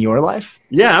idea in your life?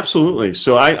 Yeah, absolutely.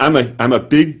 So I'm a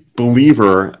big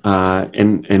believer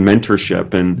in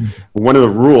mentorship. And one of the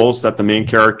rules that the main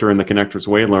character in the Connector's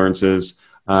Way learns is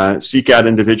seek out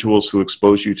individuals who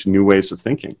expose you to new ways of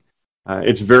thinking.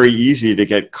 It's very easy to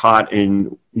get caught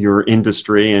in your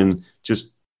industry and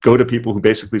just go to people who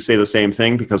basically say the same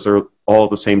thing because they're all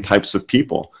the same types of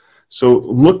people. So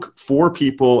look for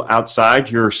people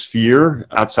outside your sphere,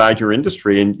 outside your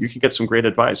industry, and you can get some great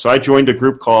advice. So I joined a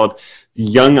group called the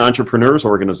Young Entrepreneurs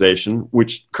Organization,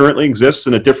 which currently exists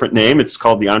in a different name. It's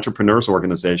called the Entrepreneurs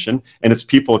Organization, and it's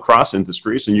people across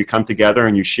industries, and you come together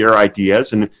and you share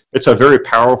ideas, and it's a very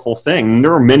powerful thing. And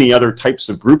there are many other types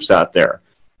of groups out there.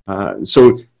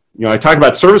 I talk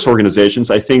about service organizations.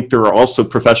 I think there are also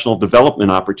professional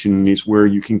development opportunities where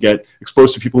you can get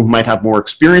exposed to people who might have more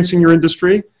experience in your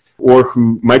industry, or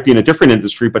who might be in a different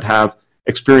industry but have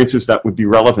experiences that would be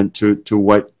relevant to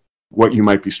what you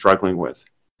might be struggling with.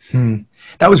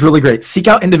 That was really great. Seek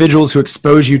out individuals who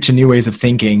expose you to new ways of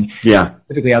thinking,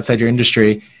 specifically outside your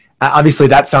industry. Obviously,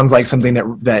 that sounds like something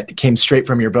that came straight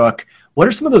from your book. What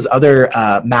are some of those other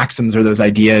maxims or those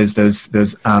ideas, those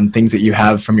things that you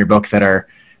have from your book that are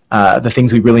the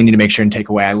things we really need to make sure and take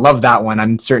away? I love that one.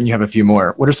 I'm certain you have a few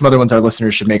more. What are some other ones our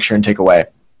listeners should make sure and take away?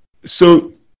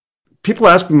 So people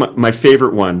ask me my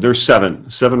favorite one. There's seven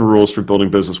rules for building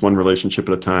business, one relationship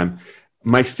at a time.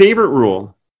 My favorite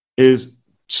rule is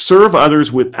serve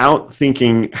others without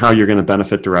thinking how you're going to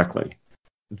benefit directly.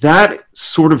 That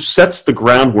sort of sets the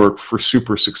groundwork for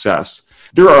super success.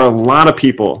 There are a lot of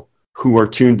people who are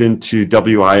tuned into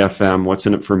WIFM, What's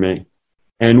in It for Me.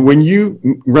 And when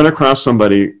you run across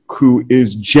somebody who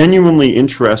is genuinely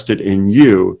interested in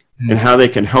you and how they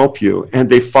can help you, and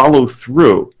they follow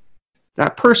through,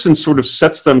 that person sort of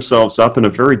sets themselves up in a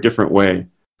very different way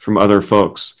from other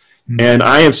folks. And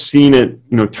I have seen it,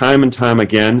 time and time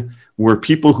again, where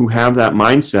people who have that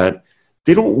mindset,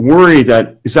 they don't worry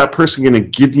that, is that person going to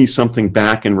give me something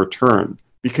back in return?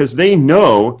 Because they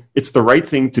know it's the right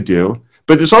thing to do,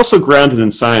 but it's also grounded in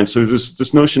science. So there's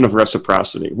this notion of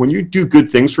reciprocity. When you do good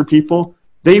things for people,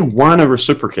 they want to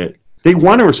reciprocate.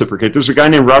 There's a guy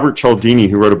named Robert Cialdini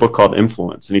who wrote a book called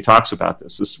Influence, and he talks about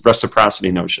this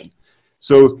reciprocity notion.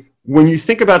 So when you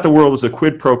think about the world as a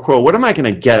quid pro quo, what am I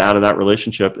going to get out of that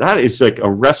relationship? That is like a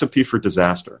recipe for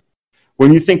disaster.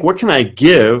 When you think, what can I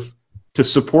give to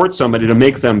support somebody to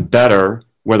make them better,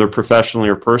 whether professionally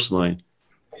or personally,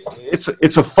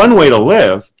 it's a fun way to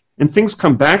live, and things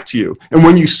come back to you. And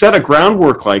when you set a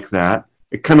groundwork like that,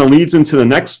 it kind of leads into the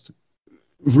next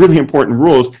really important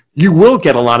rules. you will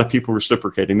get a lot of people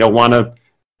reciprocating. They'll want to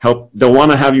help. They'll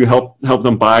want to have you help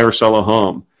them buy or sell a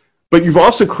home. But you've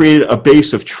also created a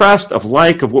base of trust, of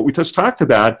what we just talked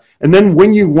about. And then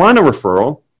when you want a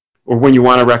referral, or when you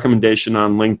want a recommendation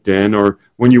on LinkedIn, or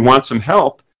when you want some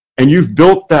help, and you've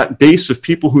built that base of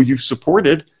people who you've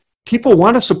supported, people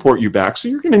want to support you back. So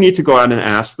you're going to need to go out and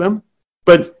ask them.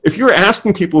 But if you're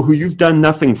asking people who you've done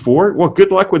nothing for, well,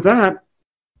 good luck with that.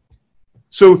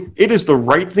 So it is the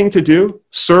right thing to do.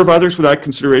 Serve others without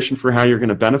consideration for how you're going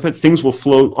to benefit. Things will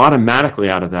flow automatically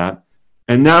out of that.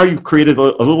 And now you've created a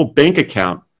little bank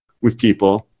account with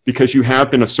people because you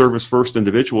have been a service-first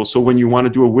individual. So when you want to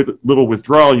do a little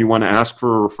withdrawal, you want to ask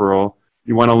for a referral,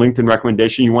 you want a LinkedIn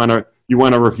recommendation, you want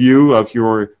a review of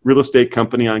your real estate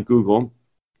company on Google,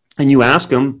 and you ask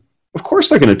them, of course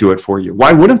they're going to do it for you.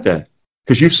 Why wouldn't they?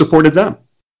 Because you've supported them.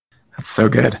 That's so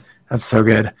good. That's so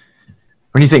good.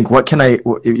 When you think, we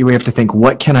have to think,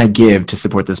 what can I give to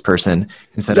support this person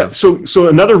instead of... So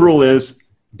another rule is,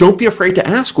 don't be afraid to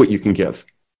ask what you can give.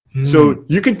 So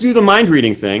you could do the mind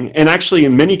reading thing. And actually,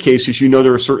 in many cases,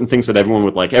 there are certain things that everyone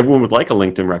would like. Everyone would like a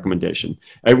LinkedIn recommendation.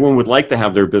 Everyone would like to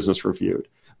have their business reviewed.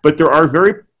 But there are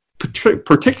very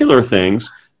particular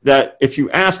things that if you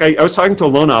ask, I was talking to a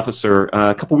loan officer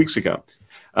a couple weeks ago.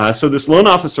 So this loan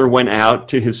officer went out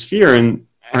to his sphere and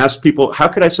asked people, how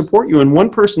could I support you? And one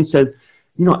person said,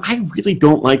 I really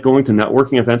don't like going to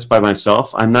networking events by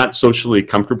myself. I'm not socially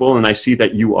comfortable, and I see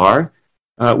that you are.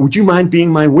 Would you mind being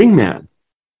my wingman?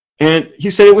 And he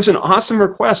said it was an awesome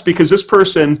request because this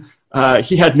person,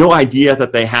 he had no idea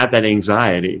that they had that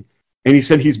anxiety. And he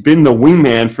said he's been the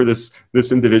wingman for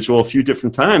this individual a few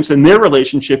different times, and their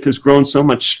relationship has grown so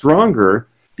much stronger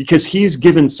because he's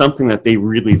given something that they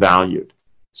really valued.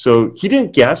 So he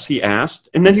didn't guess, he asked,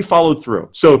 and then he followed through.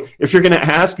 So if you're going to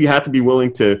ask, you have to be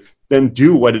willing to then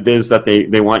do what it is that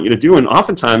they want you to do. And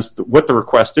oftentimes what the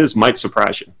request is might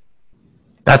surprise you.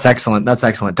 That's excellent. That's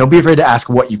excellent. Don't be afraid to ask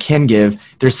what you can give.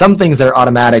 There's some things that are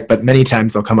automatic, but many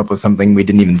times they'll come up with something we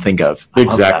didn't even think of.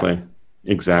 Exactly.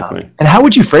 And how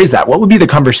would you phrase that? What would be the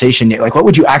conversation? Like, what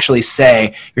would you actually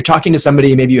say? You're talking to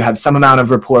somebody, maybe you have some amount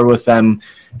of rapport with them.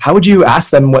 How would you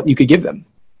ask them what you could give them?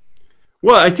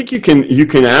 Well, I think you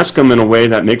can ask them in a way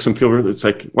that makes them feel it's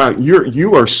like, wow,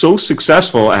 you are so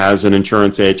successful as an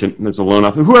insurance agent, as a loan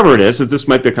officer, whoever it is. This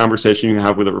might be a conversation you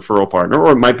have with a referral partner,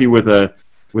 or it might be with a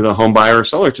home buyer or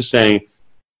seller, just saying,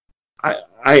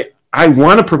 I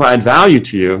want to provide value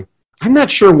to you. I'm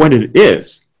not sure what it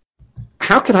is.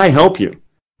 How can I help you?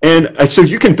 And so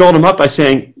you can build them up by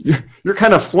saying, you're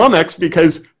kind of flummoxed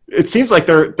because it seems like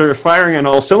they're firing on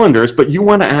all cylinders, but you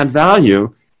want to add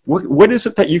value. What is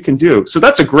it that you can do? So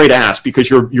that's a great ask because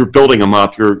you're building them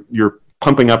up. You're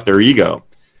pumping up their ego.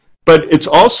 But it's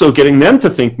also getting them to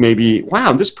think maybe,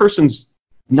 wow, this person's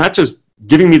not just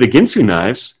giving me the Ginsu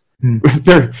knives.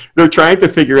 They're trying to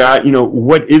figure out,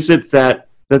 what is it that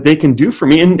they can do for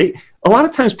me? And a lot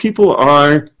of times people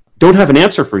don't have an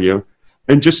answer for you,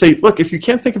 and just say, look, if you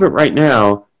can't think of it right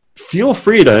now, feel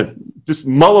free to just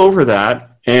mull over that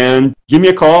and give me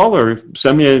a call or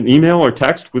send me an email or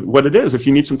text with what it is if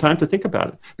you need some time to think about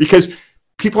it. Because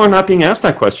people are not being asked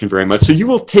that question very much. So you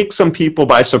will take some people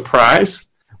by surprise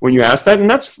when you ask that, and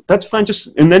that's fine.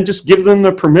 And then just give them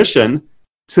the permission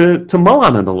to mull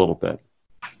on it a little bit.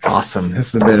 Awesome.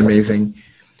 This has been amazing.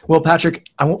 Well, Patrick,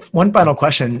 one final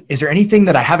question. Is there anything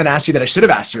that I haven't asked you that I should have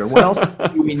asked you? Or what else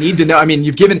do we need to know? I mean,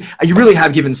 you really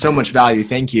have given so much value.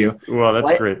 Thank you. Well,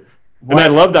 that's great. And I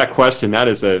love that question. That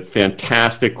is a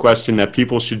fantastic question that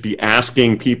people should be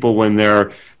asking people when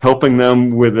they're helping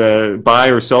them with a buy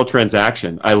or sell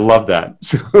transaction. I love that.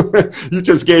 So you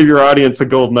just gave your audience a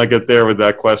gold nugget there with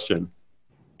that question.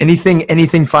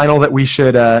 Anything final that we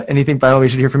should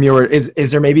hear from you, or is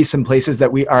there maybe some places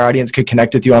that our audience could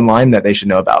connect with you online that they should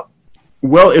know about?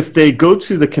 Well, if they go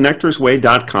to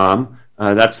theconnectorsway.com,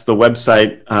 that's the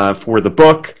website for the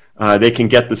book. They can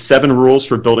get the 7 rules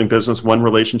for building business one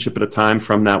relationship at a time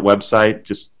from that website.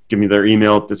 Just give me their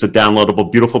email. It's a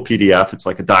downloadable, beautiful PDF. It's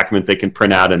like a document they can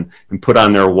print out and put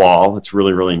on their wall. It's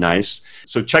really, really nice.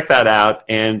 So check that out.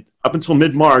 And up until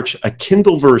mid-March, a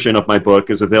Kindle version of my book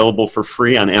is available for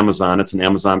free on Amazon. It's an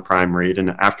Amazon Prime read.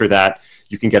 And after that,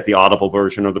 you can get the Audible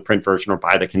version or the print version or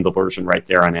buy the Kindle version right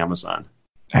there on Amazon.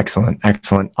 Excellent.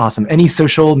 Awesome. Any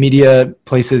social media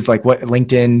places like what,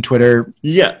 LinkedIn, Twitter?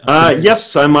 Yeah.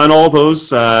 Yes, I'm on all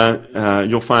those.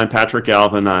 You'll find Patrick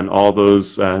Galvin on all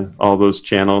those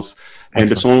channels. And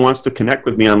Excellent. If someone wants to connect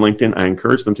with me on LinkedIn, I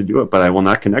encourage them to do it, but I will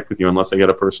not connect with you unless I get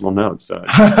a personal note. So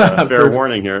fair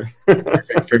warning here.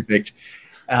 Perfect.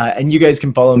 And you guys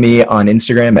can follow me on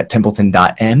Instagram at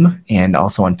templeton.m and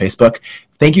also on Facebook.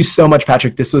 Thank you so much,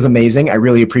 Patrick. This was amazing. I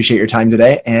really appreciate your time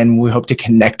today, and we hope to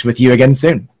connect with you again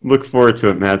soon. Look forward to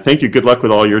it, Matt. Thank you. Good luck with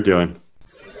all you're doing.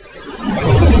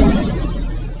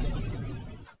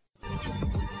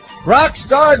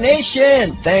 Rockstar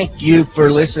Nation, thank you for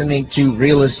listening to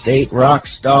Real Estate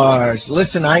Rockstars.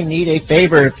 Listen, I need a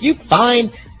favor. If you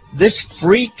find this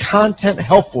free content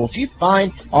helpful, if you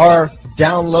find our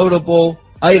downloadable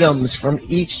items from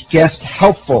each guest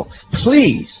helpful,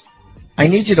 please, I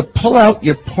need you to pull out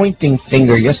your pointing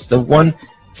finger, yes, the one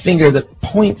finger that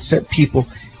points at people,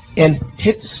 and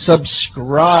hit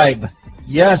subscribe.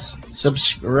 Yes,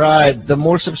 subscribe. The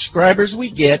more subscribers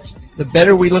we get, the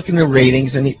better we look in the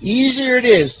ratings, and the easier it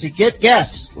is to get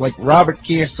guests like Robert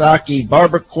Kiyosaki,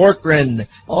 Barbara Corcoran,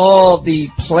 all the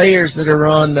players that are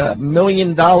on the $1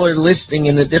 million listing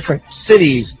in the different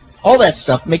cities. All that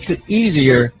stuff makes it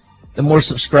easier the more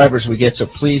subscribers we get, so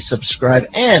please subscribe.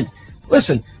 And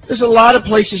listen, there's a lot of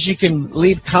places you can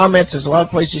leave comments. There's a lot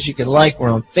of places you can like. We're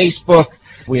on Facebook.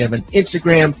 We have an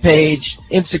Instagram page.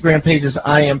 Instagram page is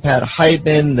I am Pat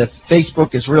Hiban. The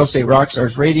Facebook is Real Estate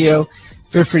Rockstars Radio.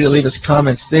 Feel free to leave us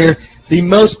comments there. The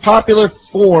most popular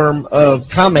form of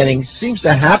commenting seems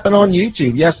to happen on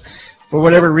YouTube. Yes, for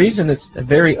whatever reason, it's a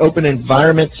very open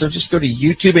environment. So just go to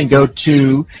YouTube and go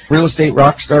to Real Estate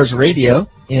Rockstars Radio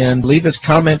and leave us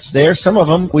comments there. Some of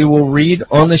them we will read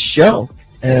on the show,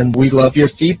 and we love your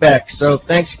feedback. So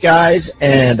thanks, guys,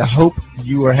 and I hope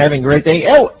you are having a great day.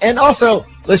 Oh, and also,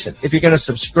 listen, if you're going to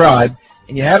subscribe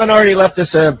and you haven't already left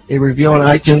us a review on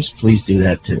iTunes, please do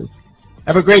that too.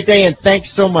 Have a great day, and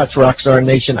thanks so much, Rockstar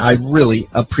Nation. I really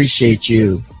appreciate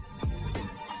you.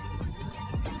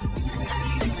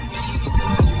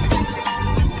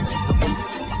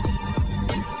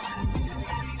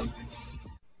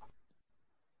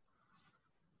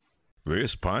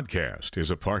 This podcast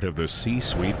is a part of the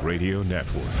C-Suite Radio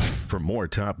Network. For more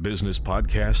top business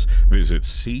podcasts, visit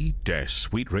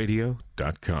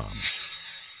c-suiteradio.com.